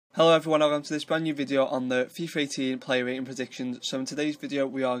Hello everyone, welcome to this brand new video on the FIFA 18 player rating predictions. So in today's video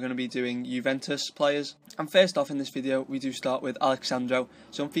we are going to be doing Juventus players. And first off in this video we do start with Alexandro.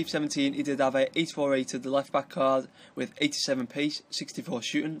 So in FIFA 17 he did have a 84 rated left back card with 87 pace, 64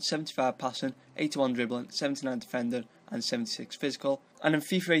 shooting, 75 passing, 81 dribbling, 79 defending and 76 physical. And in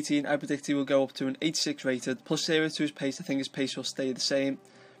FIFA 18 I predict he will go up to an 86 rated, plus 0 to his pace. I think his pace will stay the same,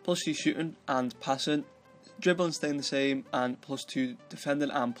 plus 2 shooting and passing, dribbling staying the same, and plus 2 defending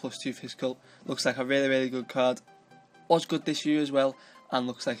and plus 2 physical. Looks like a really good card. Was good this year as well and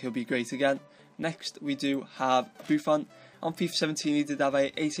looks like he'll be great again. Next we do have Buffon. On FIFA 17 he did have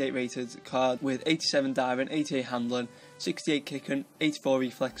a 88 rated card with 87 diving, 88 handling, 68 kicking, 84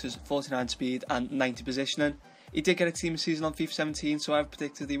 reflexes, 49 speed and 90 positioning. He did get a team of season on FIFA 17, so I've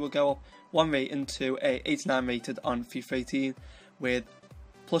predicted he will go up 1 rating to a 89 rated on FIFA 18 with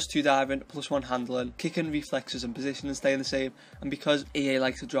plus 2 diving, plus 1 handling, kicking, reflexes and positioning staying the same, and because EA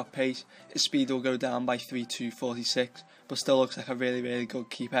likes to drop pace, his speed will go down by 3 to 46, but still looks like a really good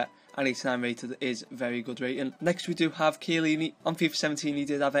keeper, and 89 rated is very good rating. Next we do have Chiellini. On FIFA 17 he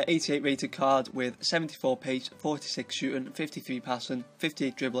did have an 88 rated card with 74 pace, 46 shooting, 53 passing,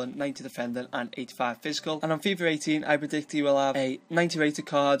 58 dribbling, 90 defending and 85 physical. And on FIFA 18 I predict he will have a 90 rated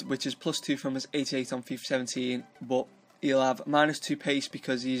card, which is plus 2 from his 88 on FIFA 17, but he'll have minus 2 pace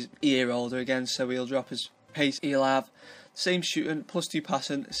because he's a year older again, so he'll drop his pace. He'll have same shooting, plus 2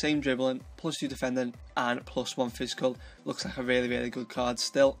 passing, same dribbling, plus 2 defending and plus 1 physical. Looks like a really good card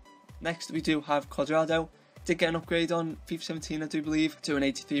still. Next we do have Costa. Did get an upgrade on FIFA 17 I do believe to an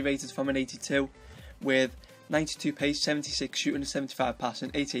 83 rated from an 82 with 92 pace, 76 shooting, 75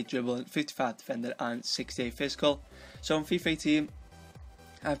 passing, 88 dribbling, 55 defending and 68 physical. So on FIFA 18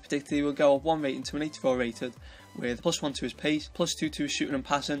 I predict he will go up 1 rating to an 84 rated with plus 1 to his pace, plus 2 to his shooting and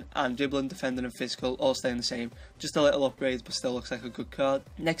passing, and dribbling, defending and physical all staying the same. Just a little upgrade but still looks like a good card.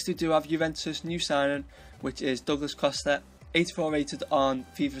 Next we do have Juventus new signing, which is Costa. 84 rated on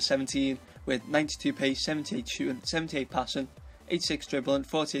FIFA 17 with 92 pace, 78 shooting, 78 passing, 86 dribbling,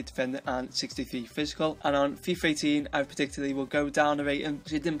 48 defending and 63 physical. And on FIFA 18 I predicted he will go down a rating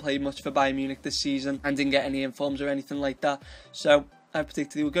because he didn't play much for Bayern Munich this season and didn't get any informs or anything like that. So I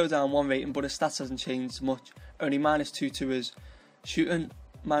predicted he will go down 1 rating, but his stats hasn't changed much. Only minus 2 to his shooting,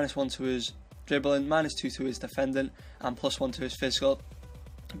 minus 1 to his dribbling, minus 2 to his defending and plus 1 to his physical.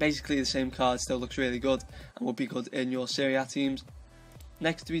 Basically the same card, still looks really good and will be good in your Serie A teams.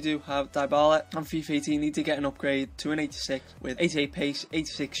 Next we do have Dybala. On FIFA 18 he did get an upgrade to an 86 with 88 pace,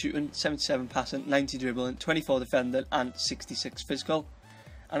 86 shooting, 77 passing, 90 dribbling, 24 defending and 66 physical.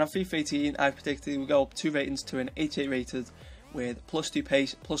 And on FIFA 18 I predicted he will go up 2 ratings to an 88 rated with plus 2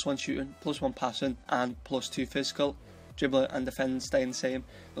 pace, plus 1 shooting, plus 1 passing and plus 2 physical. Dribbling and defending staying the same.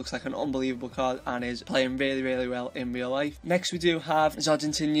 Looks like an unbelievable card and is playing really well in real life. Next we do have his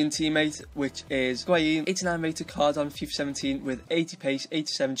Argentinian teammate, which is Higuain. 89 rated card on FIFA 17 with 80 pace,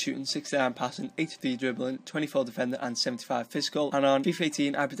 87 shooting, 69 passing, 83 dribbling, 24 defending and 75 physical. And on FIFA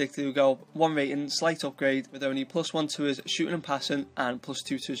 18 I predicted he will go up 1 rating, slight upgrade with only plus 1 to his shooting and passing and plus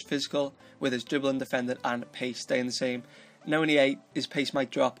 2 to his physical, with his dribbling, defending and pace staying the same. Now in EA his pace might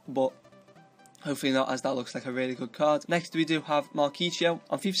drop, but hopefully not, as that looks like a really good card. Next we do have Marquinhos.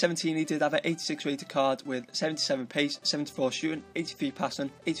 On FIFA 17 he did have an 86 rated card with 77 pace, 74 shooting, 83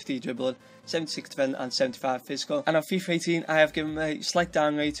 passing, 83 dribbling, 76 defending and 75 physical. And on FIFA 18 I have given him a slight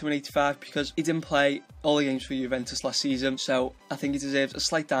downgrade to an 85 because he didn't play all the games for Juventus last season, so I think he deserves a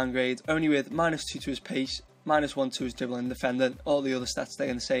slight downgrade, only with minus 2 to his pace, minus 1 to his dribbling and defending. All the other stats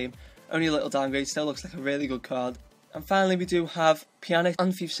staying the same. Only a little downgrade, still looks like a really good card. And finally we do have Pjanic.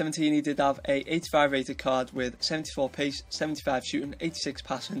 On FIFA 17 he did have a 85 rated card with 74 pace, 75 shooting, 86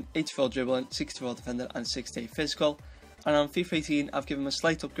 passing, 84 dribbling, 64 defending and 68 physical. And on FIFA 18 I've given him a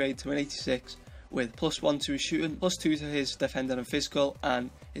slight upgrade to an 86 with plus 1 to his shooting, plus 2 to his defending and physical, and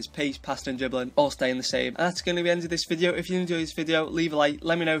his pace, passing and dribbling all staying the same. And that's going to be the end of this video. If you enjoyed this video, leave a like,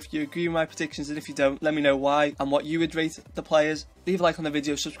 let me know if you agree with my predictions, and if you don't, let me know why and what you would rate the players. Leave a like on the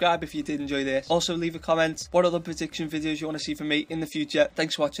video, subscribe if you did enjoy this. Also leave a comment what other prediction videos you want to see from me in the future.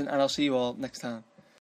 Thanks for watching and I'll see you all next time.